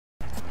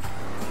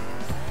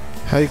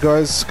Hey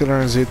guys,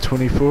 Skinner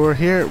Z24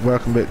 here.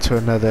 Welcome back to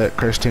another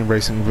Crash Team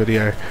Racing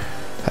video.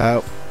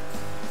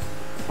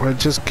 We'll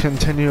just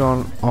continue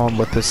on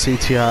with the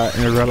CTR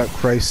and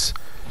Relic race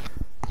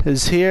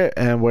is here,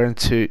 and we're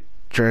into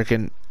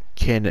Dragon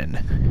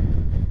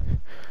Canyon.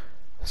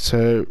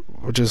 So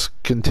we'll just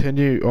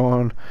continue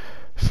on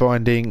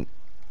finding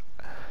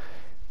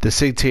the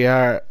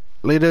CTR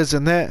leaders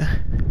in that.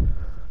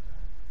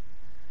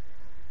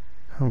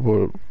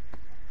 While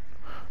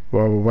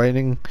we're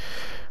waiting,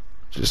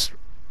 just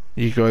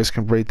you guys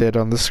can read that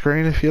on the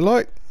screen if you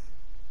like.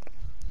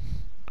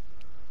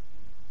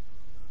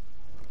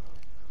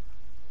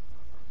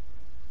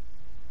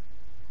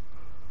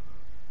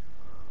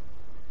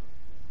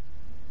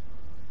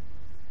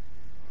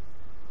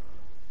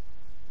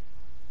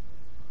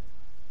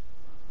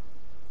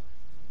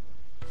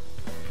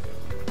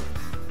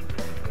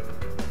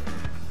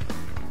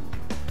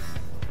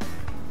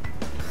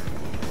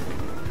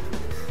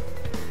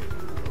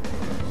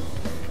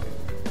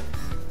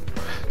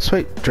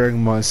 Sweet,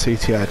 during my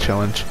CTR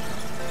challenge.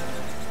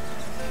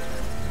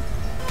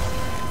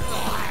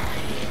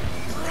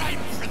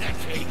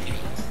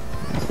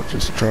 We'll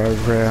just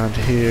drive around,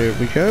 here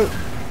we go.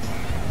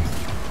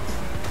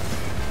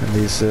 And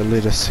there's the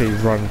letter C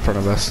right in front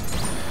of us,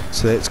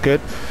 so that's good.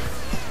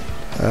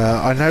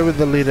 I know where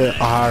the letter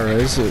R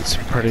is. It's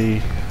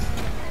pretty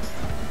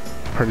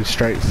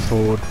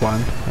straightforward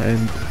one,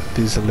 and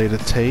there's the letter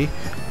T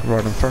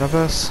right in front of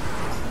us.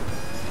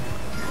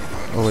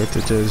 All we have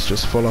to do is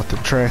just fall off the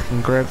track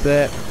and grab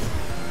that.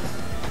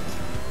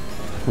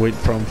 Went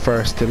from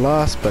first to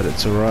last, but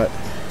it's alright.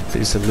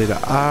 There's the letter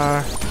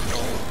R.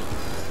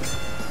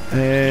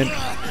 And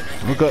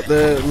we've got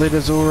the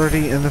letters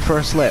already in the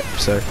first lap,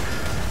 so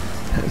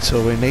that's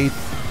all we need.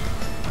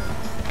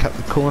 Cut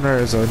the corner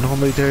as I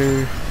normally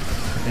do.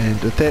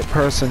 And if that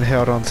person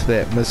held onto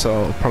that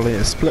missile probably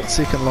a split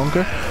second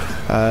longer,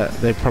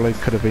 they probably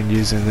could have been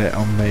using that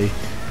on me.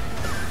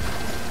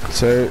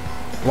 So,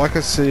 like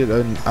I said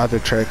in other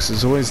tracks,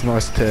 it's always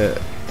nice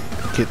to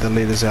get the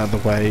leaders out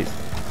of the way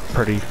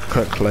pretty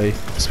quickly,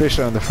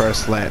 especially on the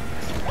first lap.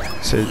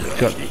 So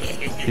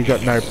you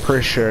got no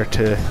pressure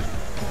to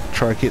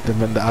try to get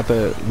them in the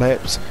other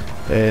laps,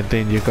 and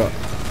then you got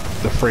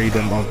the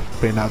freedom of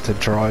being able to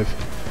drive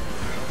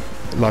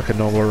like a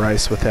normal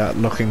race without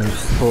looking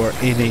for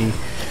any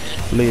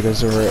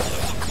leaders or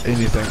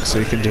anything. So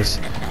you can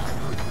just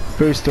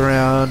boost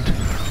around.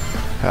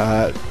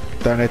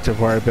 Don't have to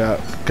worry about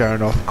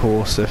going off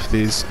course if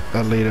there's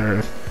a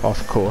leader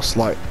off course,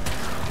 like,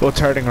 or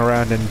turning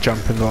around and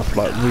jumping off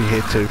like we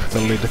had to for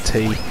the letter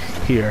T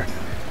here.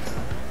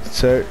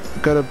 So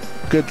got a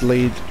good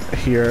lead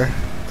here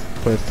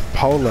with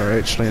Polar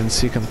actually in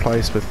second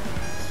place, with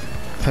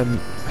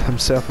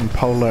himself and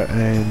Polar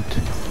and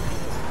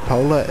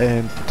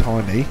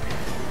Tiny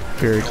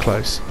very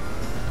close.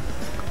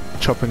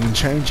 Chopping and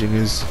changing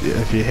is,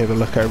 if you have a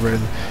look over in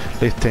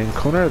left hand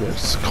corner,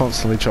 that's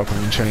constantly chopping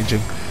and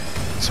changing.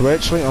 So we're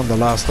actually on the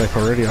last lap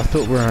already. I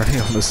thought we were only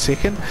on the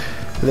second,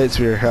 but that's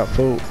very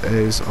helpful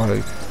as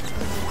I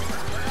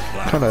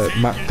kind of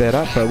mucked that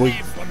up. But we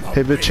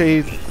have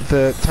achieved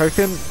the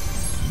token,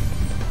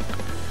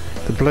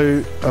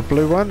 a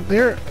blue one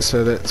there,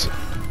 so that's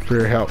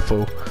very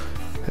helpful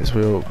as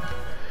we'll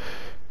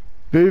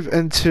move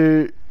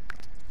into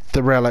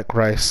the Relic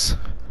race.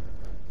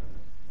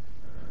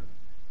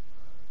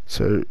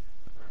 So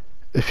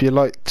if you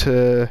like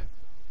to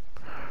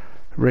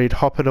read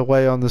 "Hop It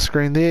Away" on the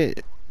screen there,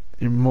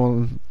 you're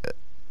more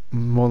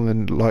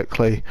than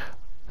likely,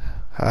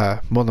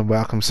 more than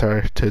welcome,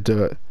 sorry, to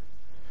do it.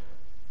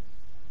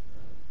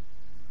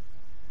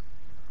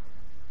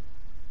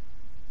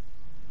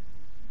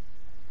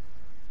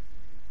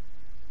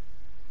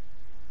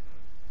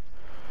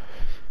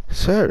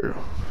 So,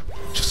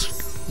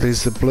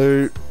 there's the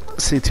blue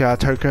CTR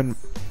token.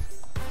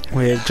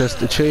 We have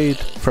just achieved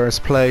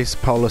first place,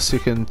 Polar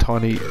second,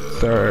 Tiny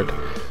third.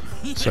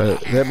 So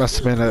that must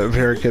have been a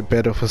very good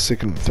battle for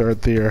second and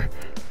third there.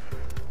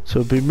 So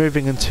we'll be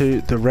moving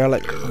into the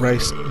Relic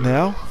race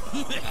now.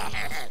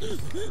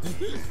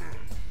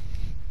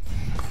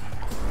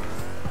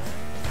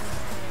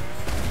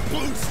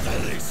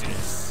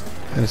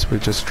 As we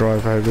just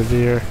drive over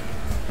there.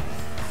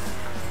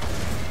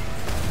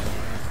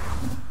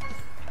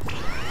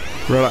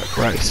 Relic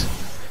race.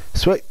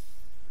 Sweet.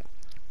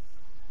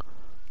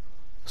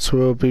 So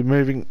we'll be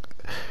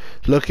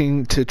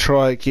looking to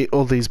try get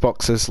all these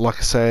boxes, like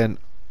I say, in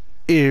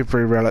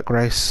every Relic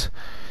race.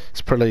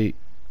 It's probably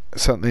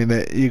something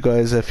that you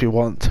guys, if you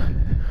want,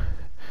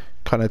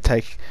 kind of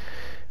take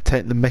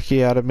the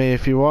mickey out of me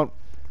if you want,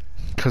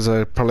 because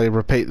I probably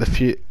repeat a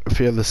few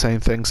of the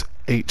same things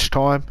each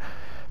time,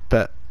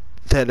 but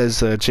that is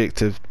the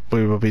objective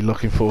we will be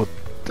looking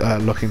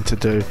to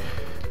do,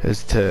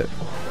 is to,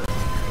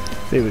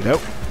 there we go,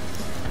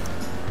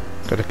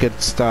 got a good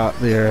start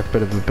there, a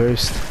bit of a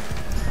boost.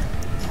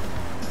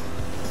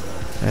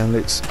 And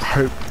let's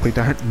hope we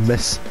don't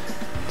miss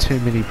too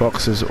many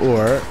boxes,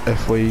 or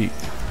if we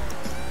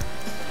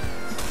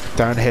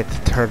don't have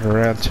to turn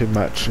around too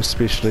much,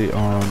 especially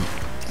on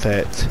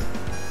that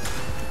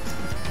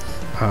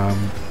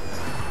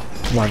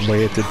one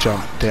we had to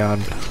jump down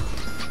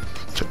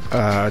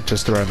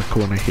just around the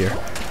corner here.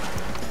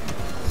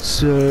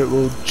 So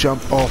we'll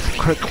jump off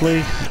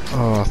quickly.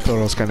 Oh, I thought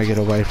I was going to get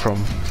away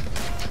from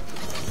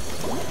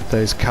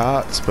those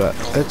carts, but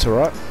it's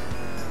alright.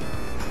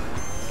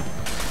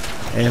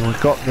 And we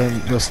got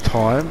them this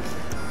time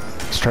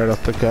straight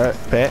off the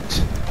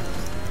bat.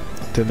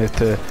 Didn't have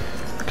to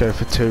go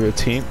for 2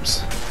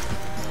 attempts.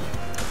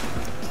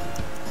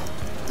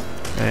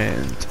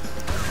 And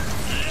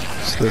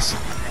so this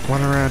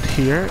one around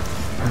here,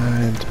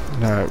 and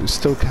no, we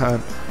still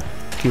can't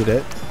get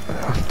it.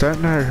 I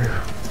don't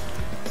know.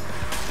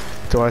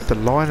 Do I have to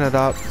line it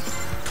up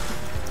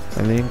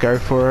and then go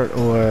for it,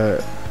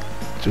 or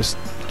just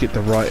get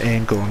the right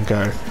angle and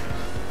go?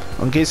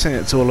 I'm guessing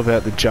it's all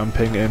about the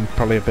jumping and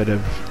probably a bit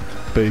of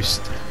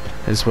boost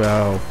as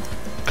well,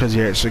 because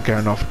you're actually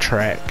going off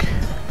track.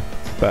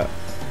 But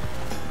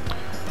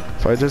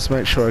if I just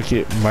make sure I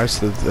get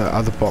most of the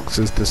other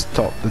boxes to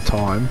stop the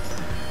time,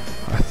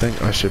 I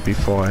think I should be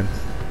fine.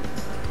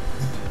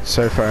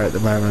 So far at the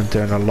moment I'm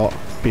doing a lot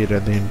better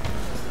than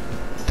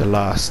the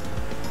last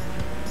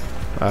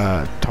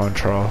time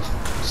trial.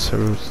 So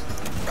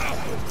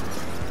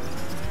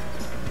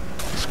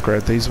let's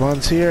grab these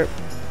ones here,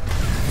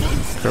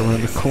 go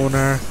around the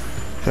corner,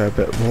 go a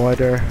bit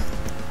wider.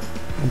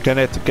 I'm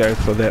gonna have to go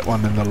for that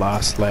one in the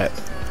last lap.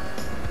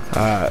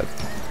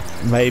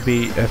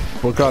 Maybe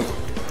if we've got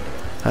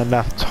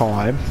enough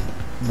time,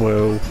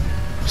 we'll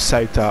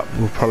saved up,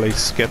 we'll probably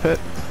skip it,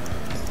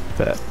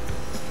 but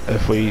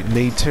if we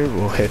need to,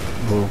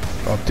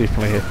 I'll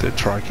definitely have to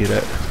try get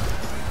it.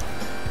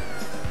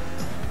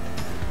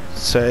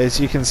 So as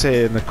you can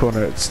see in the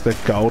corner, it's the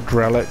gold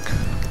relic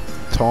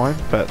time,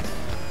 but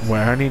we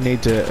only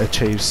need to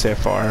achieve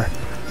sapphire,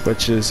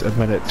 which is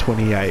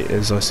 1:28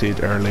 as I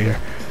said earlier.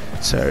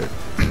 So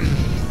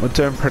we're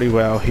doing pretty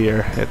well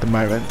here at the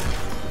moment.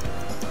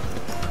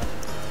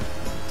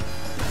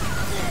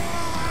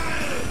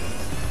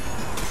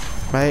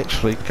 May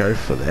actually go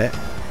for that.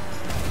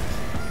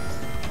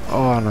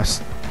 Oh, and I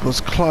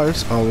was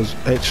close. I was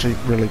actually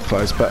really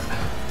close, but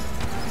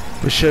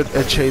we should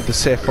achieve the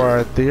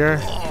sapphire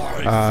there.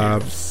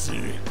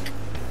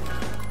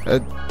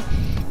 It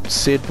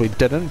said we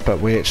didn't, but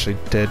we actually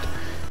did.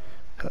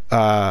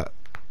 For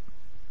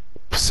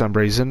some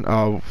reason,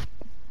 I'm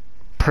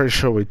pretty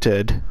sure we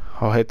did.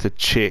 I'll have to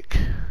check.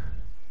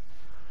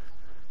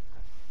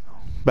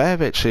 May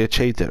have actually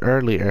achieved it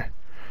earlier.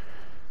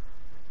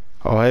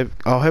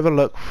 I'll have a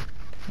look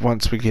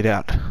once we get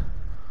out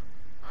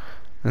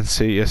and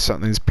see if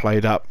something's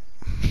played up.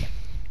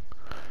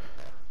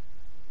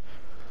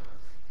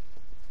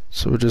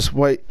 So we'll just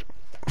wait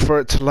for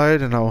it to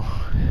load and I'll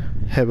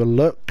have a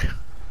look.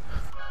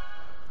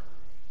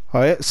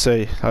 Oh yeah,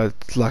 see,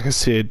 like I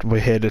said, we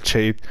had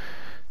achieved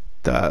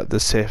the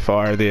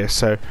sapphire there,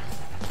 so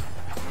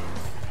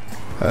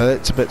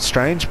that's a bit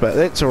strange, but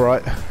that's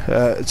alright.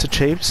 It's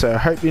achieved, so I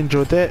hope you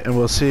enjoyed that, and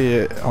we'll see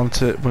you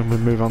when we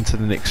move on to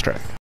the next track.